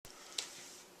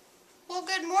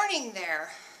good morning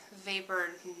there, vapor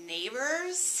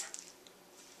neighbors.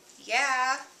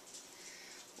 Yeah,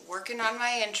 working on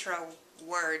my intro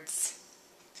words.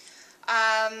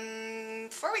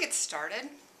 Before we get started,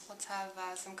 let's have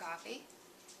some coffee.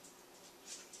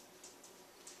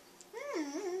 And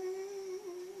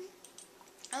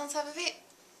let's have a vape.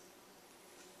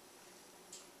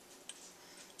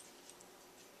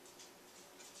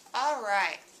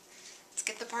 Alright, let's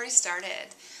get the party started.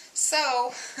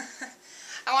 So,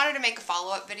 I wanted to make a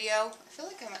follow-up video. I feel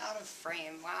like I'm out of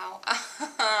frame, wow.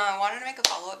 I wanted to make a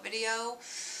follow-up video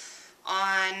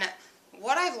on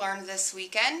what I've learned this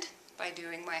weekend by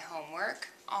doing my homework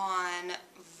on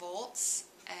volts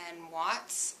and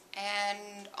watts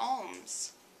and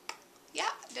ohms. Yeah,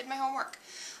 I did my homework.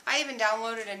 I even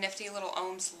downloaded a nifty little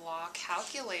Ohms law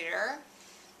calculator.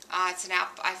 It's an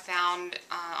app I found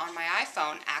on my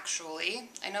iPhone, actually.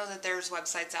 I know that there's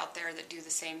websites out there that do the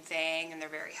same thing, and they're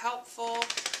very helpful.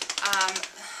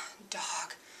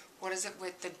 Dog. What is it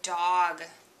with the dog?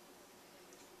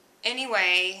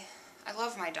 Anyway, I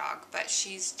love my dog, but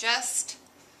she's just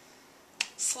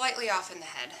slightly off in the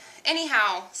head.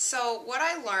 Anyhow, so what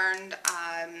I learned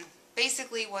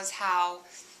basically was how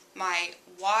my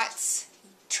watts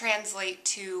translate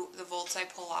to the volts I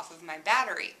pull off of my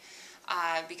battery.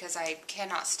 Because I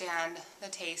cannot stand the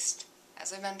taste,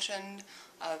 as I mentioned,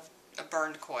 of a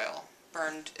burned coil.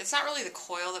 It's not really the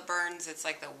coil that burns, it's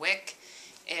like the wick.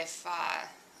 If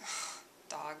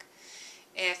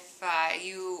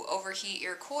you overheat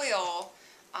your coil,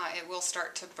 it will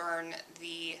start to burn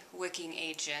the wicking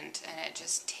agent, and it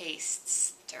just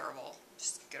tastes terrible.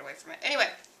 Just get away from it. Anyway,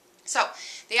 so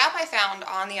the app I found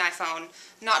on the iPhone,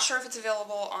 not sure if it's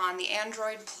available on the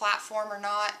Android platform or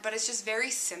not, but it's just very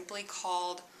simply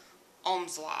called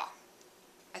Ohms Law.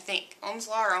 I think. Ohms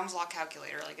Law or Ohms Law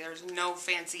Calculator. Like, there's no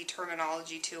fancy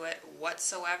terminology to it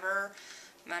whatsoever.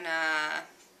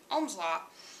 Ohms Law.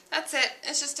 That's it.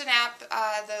 It's just an app.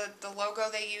 The logo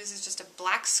they use is just a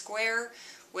black square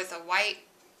with a white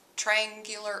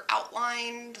triangular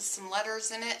outline with some letters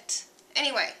in it.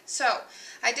 Anyway, so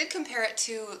I did compare it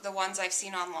to the ones I've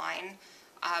seen online.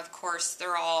 Of course,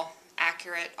 they're all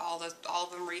accurate. All of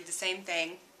them read the same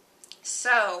thing.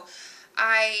 So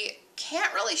I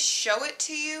can't really show it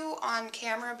to you on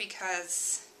camera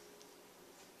because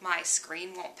my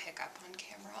screen won't pick up on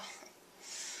camera.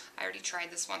 I already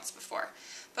tried this once before.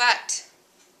 But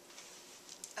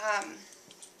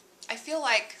I feel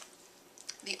like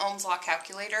the Ohms Law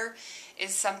calculator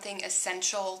is something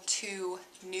essential to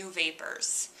new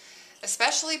vapors,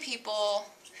 especially people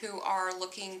who are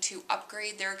looking to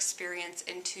upgrade their experience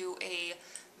into a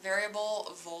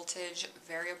variable voltage,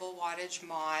 variable wattage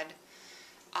mod,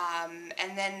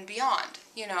 and then beyond.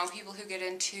 You know, people who get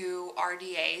into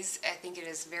RDAs, I think it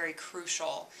is very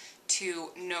crucial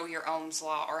to know your Ohms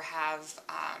Law or have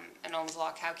an Ohms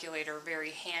Law calculator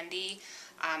very handy.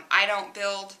 I don't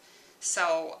build,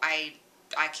 so I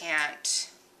can't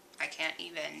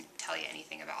even tell you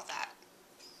anything about that.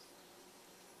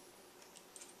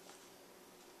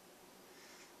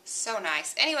 So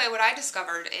nice. Anyway, what I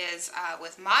discovered is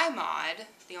with my mod,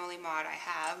 the only mod I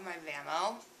have, my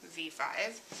Vamo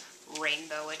V5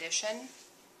 Rainbow Edition.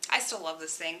 I still love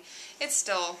this thing. It's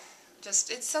still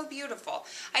just, it's so beautiful.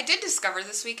 I did discover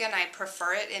this weekend I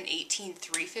prefer it in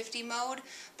 18350 mode,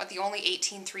 but the only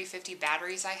 18350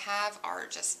 batteries I have are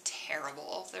just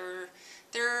terrible. They're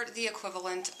the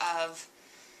equivalent of,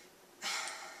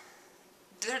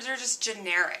 they're just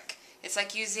generic. It's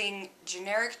like using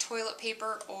generic toilet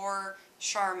paper or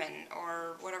Charmin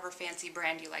or whatever fancy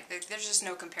brand you like. There's just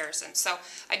no comparison. So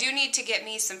I do need to get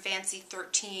me some fancy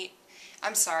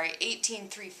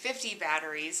 18350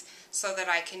 batteries so that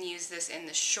I can use this in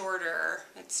the shorter,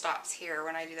 it stops here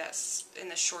when I do that in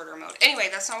the shorter mode. Anyway,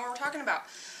 that's not what we're talking about.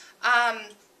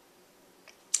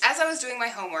 As I was doing my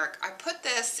homework, I put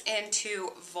this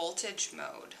into voltage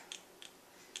mode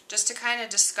just to kind of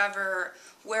discover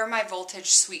where my voltage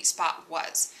sweet spot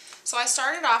was. So I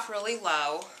started off really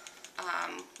low.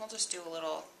 We'll just do a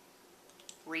little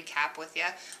recap with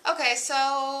you. Okay,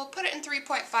 so put it in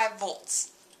 3.5 volts.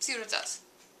 See what it does.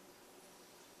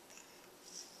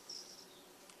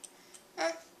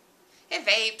 It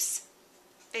vapes.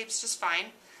 Vapes just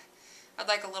fine. I'd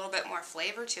like a little bit more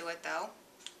flavor to it though.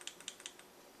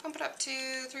 Pump it up to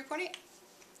 3.8.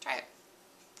 Try it.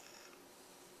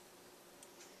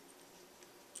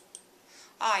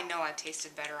 Oh, I know I've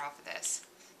tasted better off of this.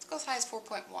 Let's go as high as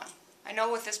 4.1. I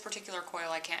know with this particular coil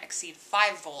I can't exceed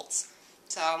 5 volts,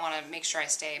 so I want to make sure I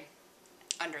stay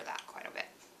under that quite a bit.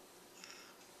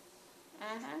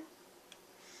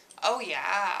 Oh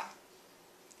yeah.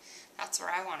 That's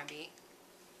where I want to be.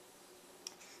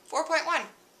 4.1.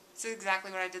 This is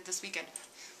exactly what I did this weekend.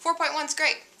 4.1 is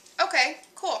great. Okay,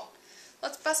 cool.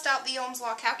 Let's bust out the Ohms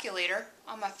law calculator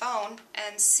on my phone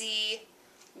and see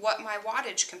what my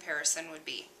wattage comparison would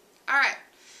be. Alright,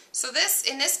 so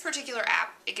in this particular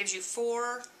app, it gives you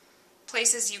 4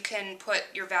 places you can put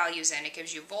your values in. It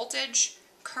gives you voltage,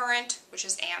 current, which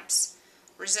is amps,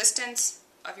 resistance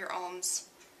of your ohms,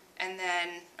 and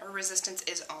then, or resistance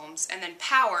is ohms, and then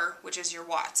power, which is your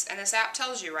watts. And this app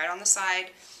tells you right on the side,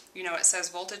 you know, it says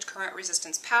voltage, current,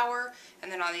 resistance, power, and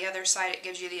then on the other side it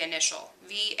gives you the initial,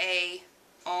 VA,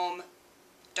 ohm,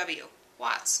 W,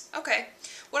 watts. Okay.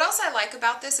 What else I like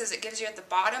about this is it gives you at the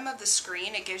bottom of the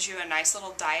screen, it gives you a nice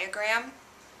little diagram.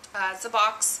 It's a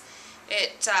box.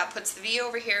 It puts the V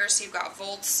over here, so you've got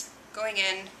volts going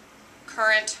in,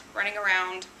 current running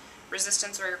around,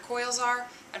 resistance where your coils are,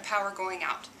 and power going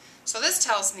out. So this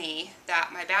tells me that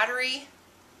my battery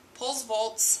pulls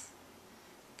volts,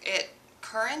 it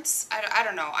currents, I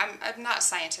don't know, I'm not a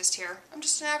scientist here, I'm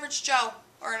just an average Joe,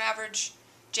 or an average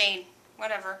Jane,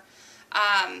 whatever.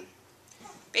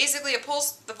 Basically it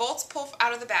pulls, the volts pull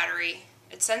out of the battery,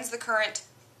 it sends the current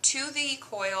to the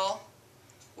coil,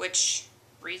 which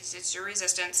it's your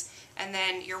resistance, and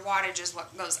then your wattage is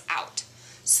what goes out.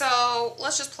 So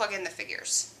let's just plug in the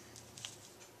figures.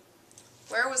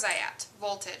 Where was I at?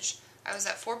 Voltage. I was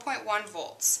at 4.1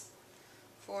 volts.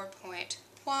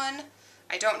 4.1.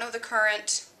 I don't know the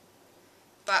current,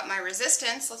 but my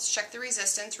resistance, let's check the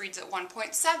resistance, reads at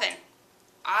 1.7.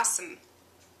 Awesome.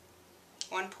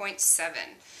 1.7.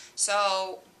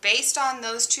 So based on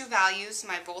those two values,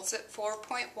 my volts at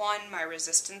 4.1, my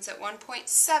resistance at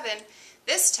 1.7,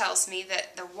 this tells me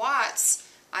that the watts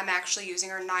I'm actually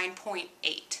using are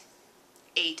 9.8.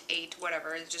 8,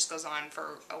 whatever, it just goes on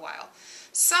for a while.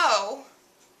 So,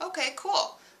 okay,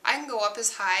 cool. I can go up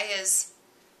as high as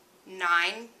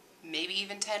 9, maybe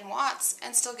even 10 watts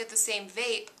and still get the same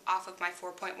vape off of my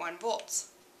 4.1 volts.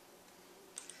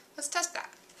 Let's test that.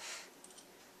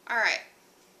 Alright.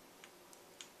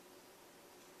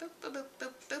 Boop, boop, boop,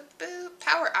 boop, boop, boop.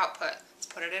 Power output. Let's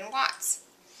put it in watts.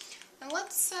 And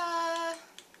let's,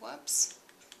 whoops.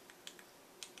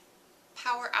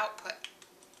 Power output.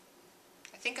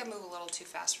 I think I move a little too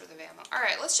fast for the Vamo.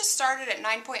 Alright, let's just start it at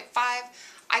 9.5.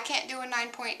 I can't do a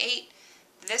 9.8.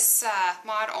 This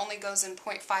mod only goes in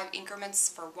 0.5 increments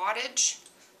for wattage.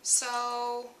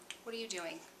 So, what are you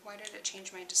doing? Why did it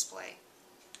change my display?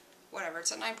 Whatever,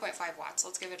 it's at 9.5 watts.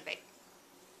 Let's give it a vape.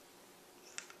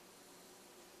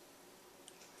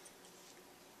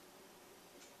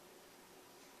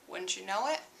 Wouldn't you know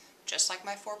it? Just like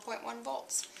my 4.1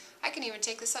 volts. I can even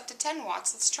take this up to 10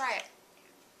 watts. Let's try it.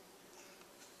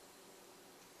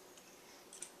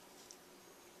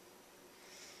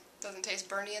 Doesn't taste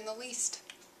burny in the least.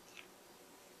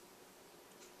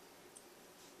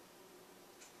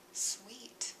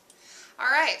 Sweet.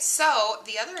 Alright, so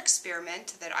the other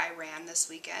experiment that I ran this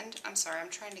weekend, I'm sorry, I'm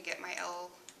trying to get my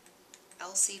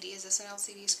LCD, is this an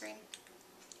LCD screen?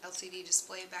 LCD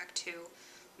display back to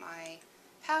my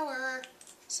power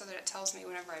so that it tells me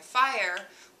whenever I fire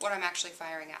what I'm actually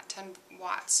firing at, 10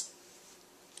 watts.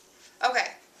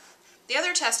 Okay. The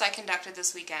other test I conducted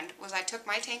this weekend was I took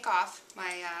my tank off,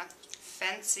 my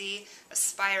fancy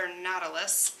Aspire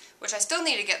Nautilus, which I still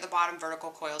need to get the bottom vertical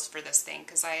coils for this thing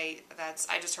because I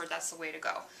just heard that's the way to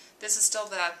go. This is still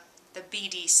the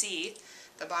BDC,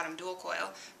 the bottom dual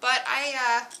coil, but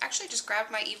I actually just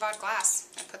grabbed my EVOD glass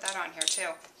and put that on here too,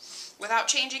 without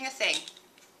changing a thing.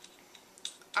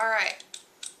 Alright,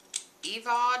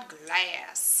 EVOD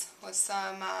glass with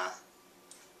some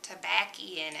tobacco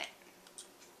in it.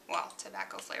 Well,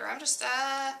 tobacco flavor. I'm just,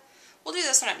 we'll do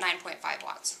this one at 9.5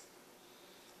 watts.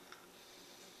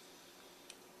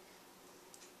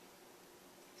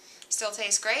 Still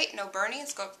tastes great, no burning.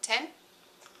 Let's go up to 10.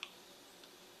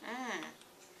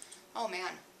 Oh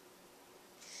man.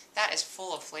 That is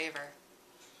full of flavor.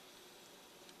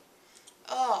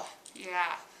 Oh,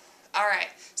 yeah. Alright,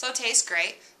 so it tastes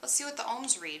great. Let's see what the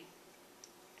ohms read.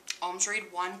 Ohms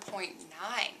read 1.9.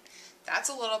 That's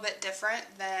a little bit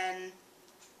different than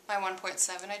my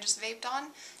 1.7 I just vaped on.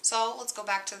 So let's go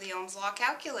back to the Ohms law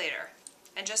calculator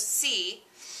and just see.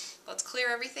 Let's clear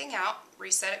everything out,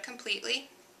 reset it completely.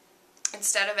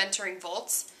 Instead of entering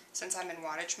volts, since I'm in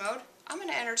wattage mode, I'm going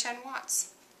to enter 10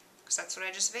 watts because that's what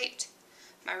I just vaped.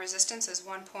 My resistance is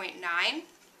 1.9.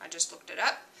 I just looked it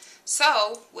up.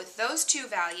 So with those two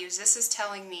values, this is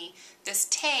telling me this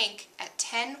tank at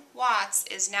 10 watts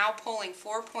is now pulling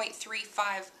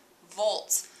 4.35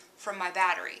 volts from my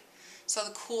battery. So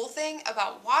the cool thing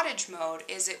about wattage mode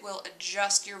is it will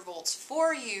adjust your volts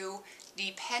for you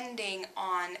depending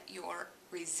on your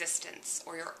resistance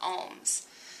or your ohms.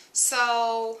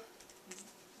 So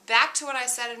back to what I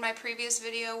said in my previous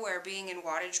video, where being in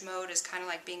wattage mode is kind of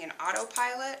like being in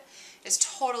autopilot, is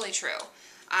totally true.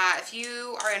 If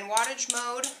you are in wattage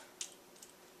mode,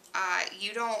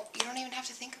 you don't even have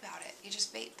to think about it. You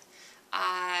just vape.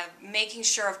 Making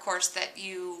sure, of course, that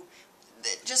you,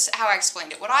 just how I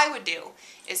explained it, what I would do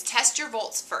is test your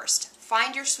volts first.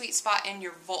 Find your sweet spot in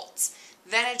your volts.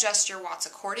 Then adjust your watts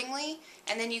accordingly,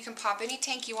 and then you can pop any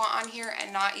tank you want on here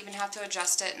and not even have to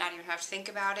adjust it, not even have to think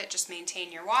about it, just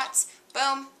maintain your watts.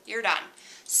 Boom, you're done.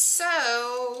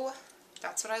 So,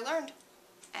 that's what I learned,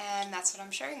 and that's what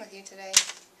I'm sharing with you today.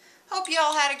 Hope you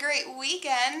all had a great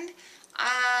weekend.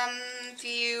 If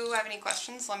you have any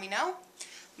questions, let me know.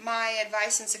 My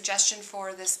advice and suggestion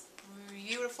for this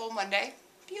beautiful Monday,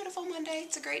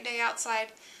 it's a great day outside.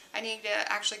 I need to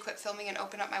actually quit filming and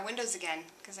open up my windows again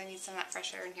because I need some of that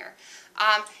fresh air in here.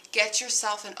 Get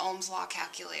yourself an Ohms law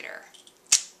calculator.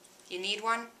 You need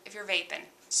one if you're vaping.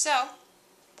 So,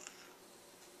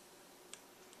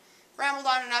 rambled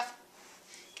on enough.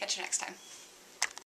 Catch you next time.